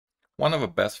One of the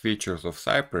best features of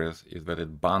Cypress is that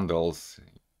it bundles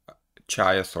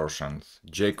cy assertions,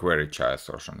 jQuery cy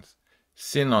assertions,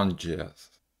 Sinon.js,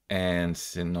 and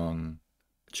Sinon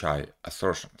cy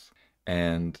assertions.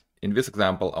 And in this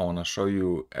example, I want to show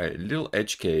you a little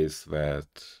edge case that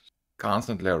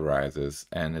constantly arises,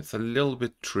 and it's a little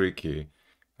bit tricky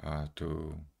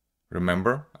to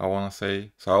remember, I want to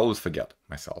say. So I always forget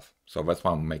myself. So that's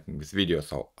why I'm making this video,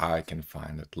 so I can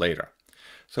find it later.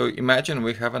 So imagine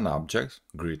we have an object,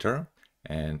 greeter,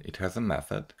 and it has a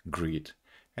method, greet,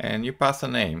 and you pass a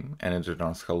name and it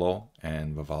returns hello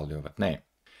and the value of that name.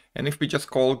 And if we just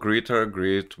call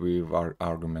greeter.greet with our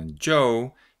argument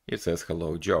Joe, it says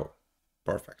hello Joe.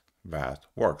 Perfect, that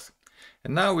works.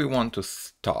 And now we want to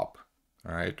stop,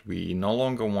 right? We no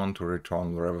longer want to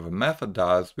return whatever the method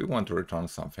does, we want to return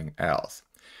something else.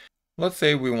 Let's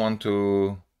say we want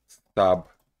to stub,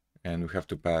 and we have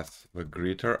to pass the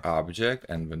greeter object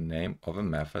and the name of a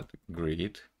method,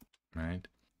 greet, right?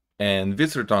 And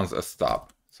this returns a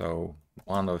stub. So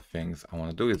one of the things I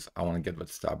want to do is I want to get that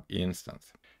stub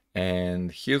instance.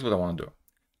 And here's what I want to do.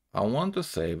 I want to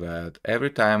say that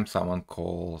every time someone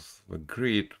calls the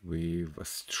greet with a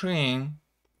string,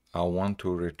 I want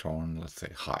to return, let's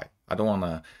say, hi. I don't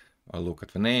want to look at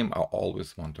the name. I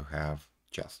always want to have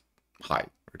just hi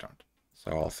returned.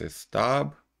 So I'll say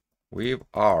stub with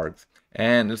args,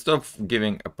 and instead of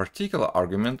giving a particular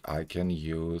argument, I can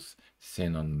use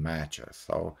sinon matches.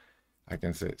 So I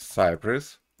can say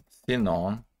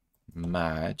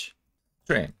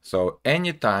Cypress.sinon.match.string. So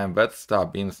anytime that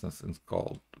stub instance is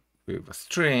called with a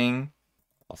string,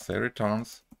 I'll say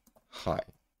returns hi.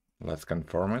 Let's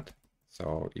confirm it.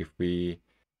 So if we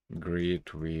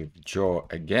greet with Joe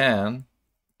again,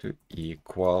 to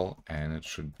equal, and it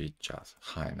should be just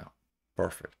hi now.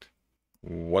 Perfect.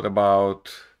 What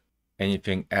about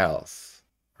anything else,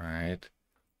 right?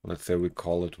 Let's say we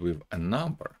call it with a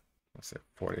number. Let's say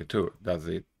 42. Does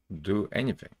it do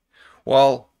anything?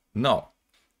 Well, no.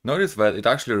 Notice that it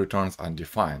actually returns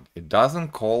undefined. It doesn't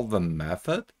call the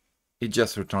method. It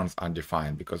just returns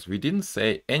undefined because we didn't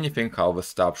say anything how the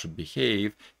stub should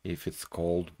behave if it's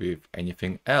called with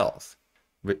anything else.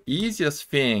 The easiest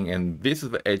thing, and this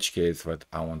is the edge case that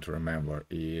I want to remember,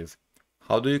 is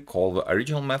how do you call the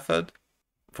original method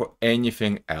for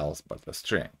anything else but a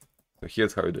string? So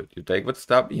here's how you do it. You take the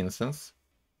stub instance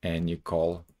and you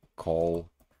call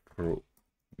through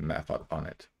method on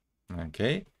it.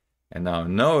 Okay. And now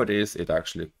notice it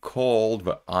actually called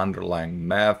the underlying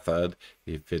method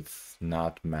if it's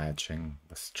not matching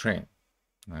the string.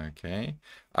 Okay.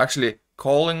 Actually,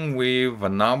 calling with a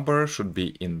number should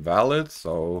be invalid.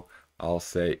 So I'll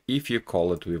say if you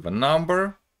call it with a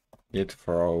number, it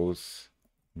throws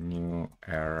new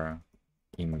error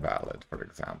invalid, for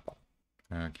example.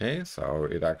 Okay, so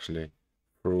it actually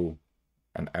threw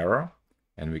an error,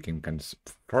 and we can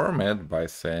confirm it by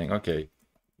saying, okay,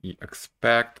 you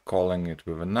expect calling it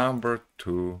with a number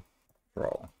to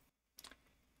throw.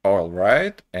 All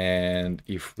right, and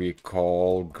if we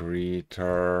call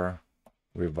greeter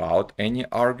without any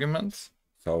arguments,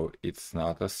 so it's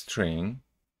not a string,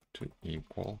 to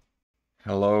equal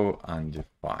hello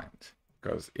undefined,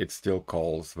 because it still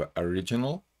calls the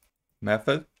original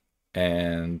method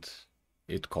and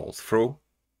it calls through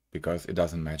because it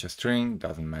doesn't match a string,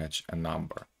 doesn't match a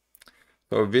number.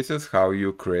 So this is how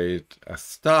you create a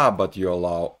stub, but you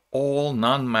allow all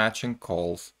non-matching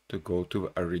calls to go to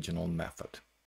the original method.